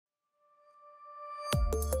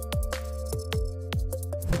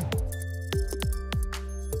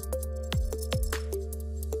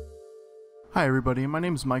Hi everybody, my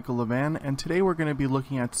name is Michael Levan, and today we're going to be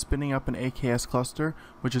looking at spinning up an AKS cluster,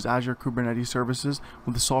 which is Azure Kubernetes Services,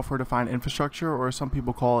 with a software-defined infrastructure, or some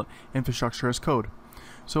people call it infrastructure as code.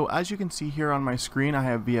 So as you can see here on my screen, I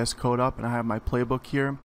have VS Code up and I have my playbook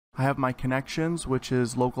here. I have my connections, which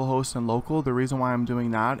is localhost and local. The reason why I'm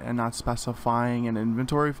doing that and not specifying an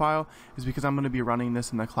inventory file is because I'm going to be running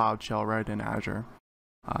this in the Cloud Shell right in Azure.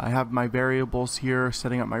 I have my variables here,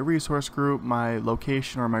 setting up my resource group, my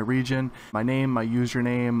location or my region, my name, my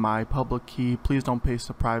username, my public key. Please don't paste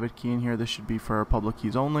the private key in here. This should be for public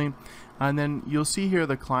keys only. And then you'll see here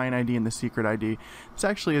the client ID and the secret ID. This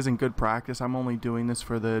actually isn't good practice. I'm only doing this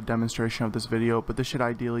for the demonstration of this video, but this should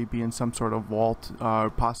ideally be in some sort of vault,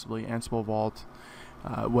 possibly Ansible vault.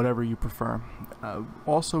 Whatever you prefer.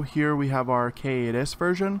 Also here we have our AKS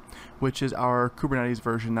version, which is our Kubernetes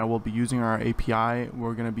version that we'll be using our API.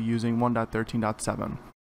 We're going to be using 1.13.7.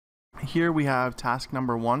 Here we have task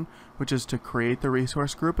number 1, which is to create the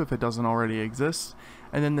resource group if it doesn't already exist.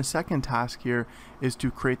 And then the second task here is to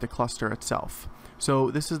create the cluster itself. So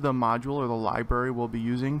this is the module or the library we'll be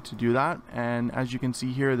using to do that. And as you can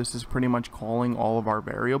see here, this is pretty much calling all of our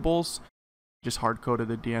variables. Just hard-coded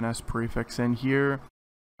the DNS prefix in here.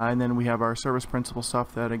 And then we have our service principal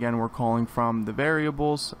stuff that again we're calling from the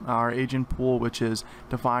variables, our agent pool, which is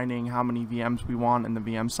defining how many VMs we want and the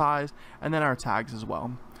VM size, and then our tags as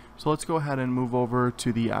well. So let's go ahead and move over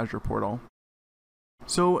to the Azure portal.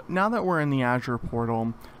 So now that we're in the Azure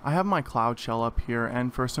portal, I have my Cloud Shell up here,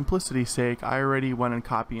 and for simplicity's sake, I already went and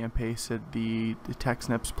copy and pasted the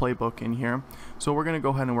TechSnips playbook in here. So we're going to go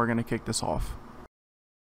ahead and we're going to kick this off.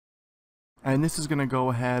 And this is going to go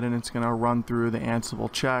ahead and it's going to run through the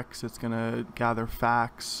Ansible checks. It's going to gather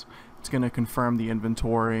facts. It's going to confirm the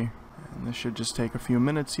inventory. And this should just take a few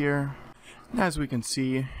minutes here. And as we can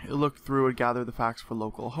see, it looked through, it gathered the facts for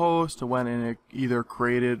localhost. It went and it either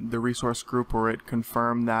created the resource group or it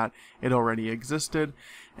confirmed that it already existed.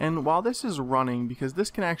 And while this is running, because this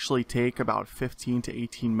can actually take about 15 to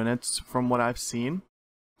 18 minutes from what I've seen,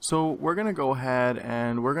 so we're going to go ahead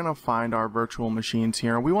and we're going to find our virtual machines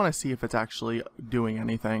here. We want to see if it's actually doing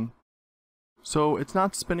anything. So it's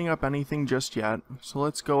not spinning up anything just yet. So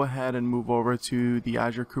let's go ahead and move over to the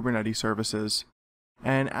Azure Kubernetes Services.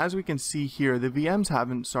 And as we can see here, the VMs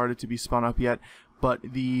haven't started to be spun up yet, but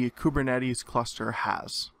the Kubernetes cluster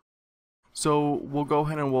has. So we'll go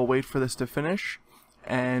ahead and we'll wait for this to finish.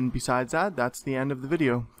 And besides that, that's the end of the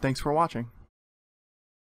video. Thanks for watching.